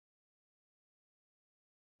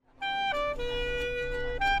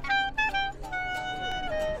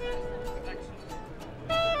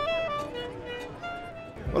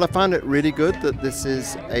Well, I found it really good that this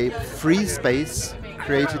is a free space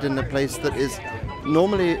created in a place that is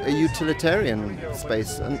normally a utilitarian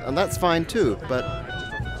space, and that's fine too, but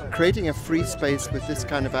creating a free space with this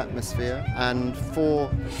kind of atmosphere and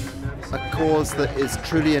for a cause that is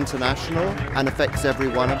truly international and affects every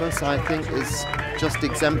one of us, I think is just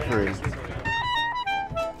exemplary.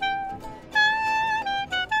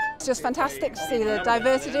 It's just fantastic to see the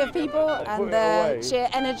diversity of people and the sheer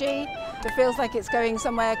energy. It feels like it's going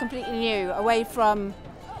somewhere completely new, away from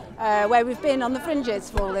where we've been on the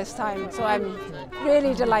fringes for all this time, so I'm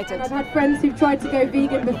really delighted. I've had friends who've tried to go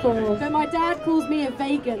vegan before, but my dad calls me a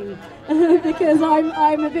vegan because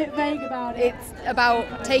I'm a bit vague about it. It's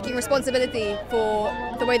about taking responsibility for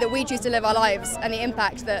the way that we choose to live our lives and the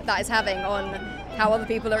impact that that is having on how other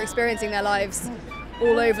people are experiencing their lives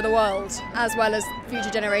all over the world, as well as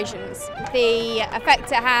future generations. The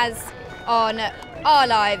effect it has on our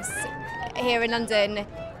lives here in London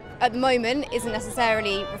at the moment isn't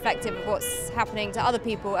necessarily reflective of what's happening to other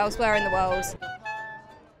people elsewhere in the world.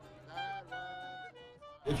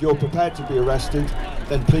 If you're prepared to be arrested,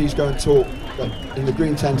 then please go and talk in the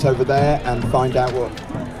green tent over there and find out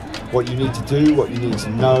what you need to do, what you need to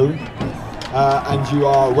know. And you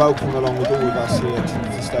are welcome along with all of us here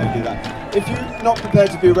to stay and do that. If you're not prepared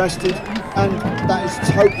to be arrested, and that is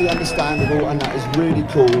totally understandable and that is really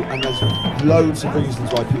cool, and there's loads of reasons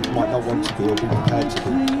why people might not want to be or be prepared to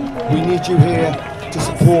be. We need you here to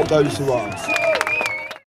support those who are.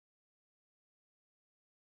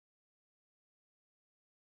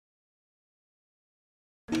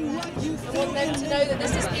 I want them to know that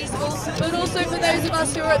this is peaceful, but also for those of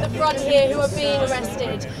us who are at the front here who are being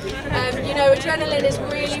arrested. You know, adrenaline is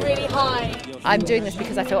really, really high. I'm doing this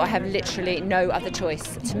because I feel I have literally no other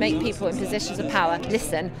choice to make people in positions of power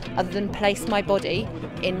listen other than place my body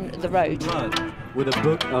in the road. With a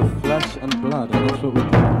book of flesh and blood, and that's what we do.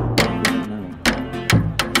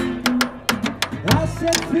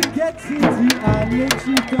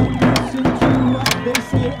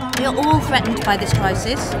 We are all threatened by this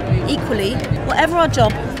crisis. Equally, whatever our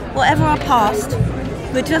job, whatever our past,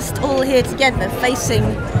 we're just all here together facing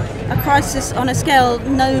a crisis on a scale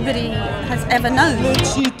nobody has ever known.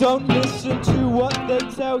 You don't listen to what they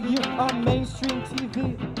tell you on mainstream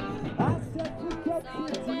TV.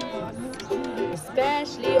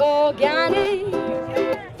 Especially organic,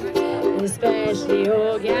 especially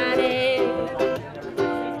organic,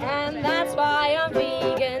 and that's why I'm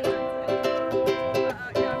vegan.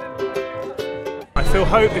 I feel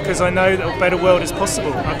hope because I know that a better world is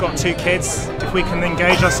possible. I've got 2 kids. If we can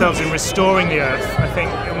engage ourselves in restoring the earth, I think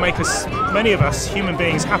it'll make us, many of us, human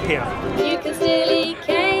beings, happier. You can still eat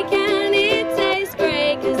cake and it tastes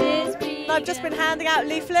great 'cause it's vegan. I've just been handing out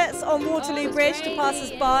leaflets on Waterloo Bridge to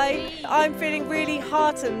passers-by. I'm feeling really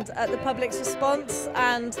heartened at the public's response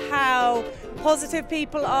and how positive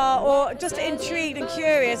people are, or just intrigued and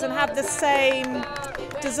curious and have the same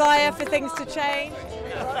desire for things to change.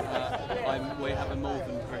 We have a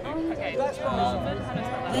Malvern crew.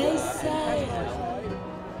 They say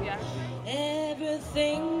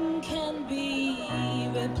everything can be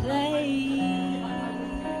replaced,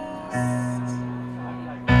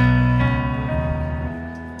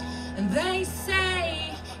 and they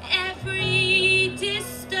say every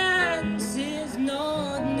distance is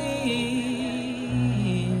not near,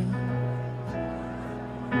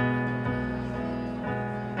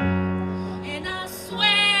 and I swear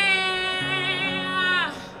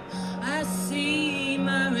I see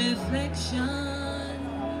my reflection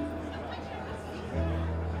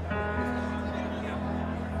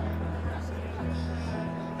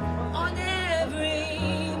on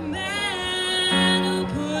every man who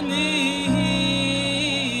put me in,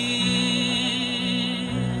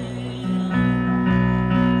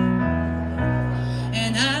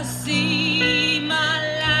 and I see my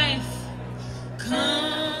life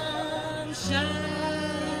come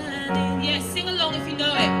shining. Yeah, sing along if you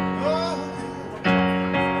know it.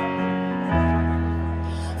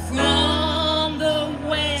 From the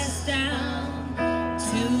west down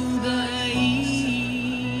to the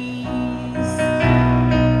east,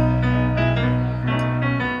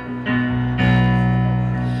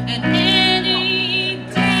 and any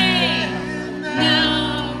day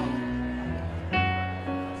now,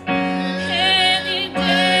 any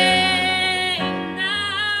day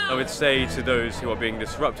now. I would say to those who are being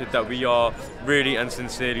disrupted that we are really and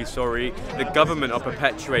sincerely sorry. The government are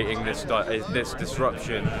perpetuating this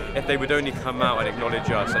disruption. If they would only come out and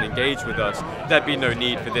acknowledge us and engage with us, there'd be no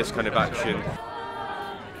need for this kind of action.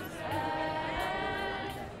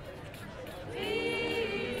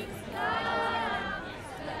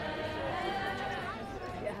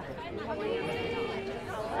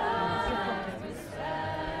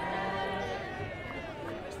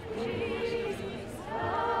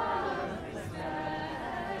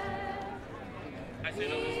 I say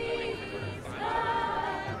no.